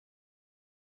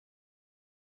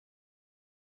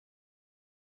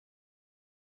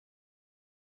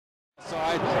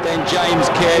Then James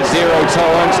Kidd, Zero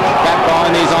Tolerance, back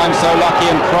behind these I'm So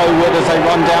Lucky and Crowwood as they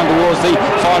run down towards the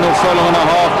final furlong and a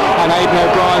half, and Aidan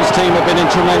O'Brien's team have been in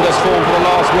tremendous form for the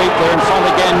last week. They're in front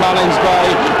again, Mullins Bay,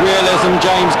 Realism,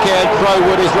 James Kidd,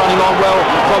 Crowwood is running on well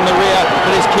from the rear,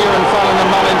 but it's Kieran Fallon and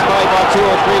Mullins Bay by 2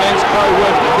 or 3 lengths.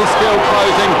 Crowwood is still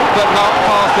closing, but not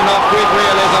fast enough with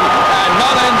Realism, and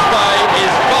Mullins Bay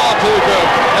is far too good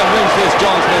and wins this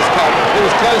John Smith Cup. It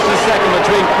was close to second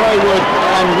between Crowwood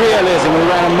and Realism, who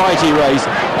ran a mighty race.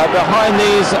 Behind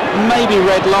these, maybe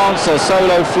Red Lancer,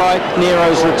 Solo Flight,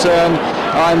 Nero's Return,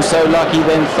 I'm So Lucky,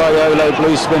 then Thiolo,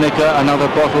 Blue Spinnaker, Another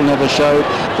Bottle Never Showed,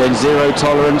 then Zero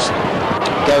Tolerance,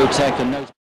 Go Tech and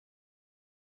No...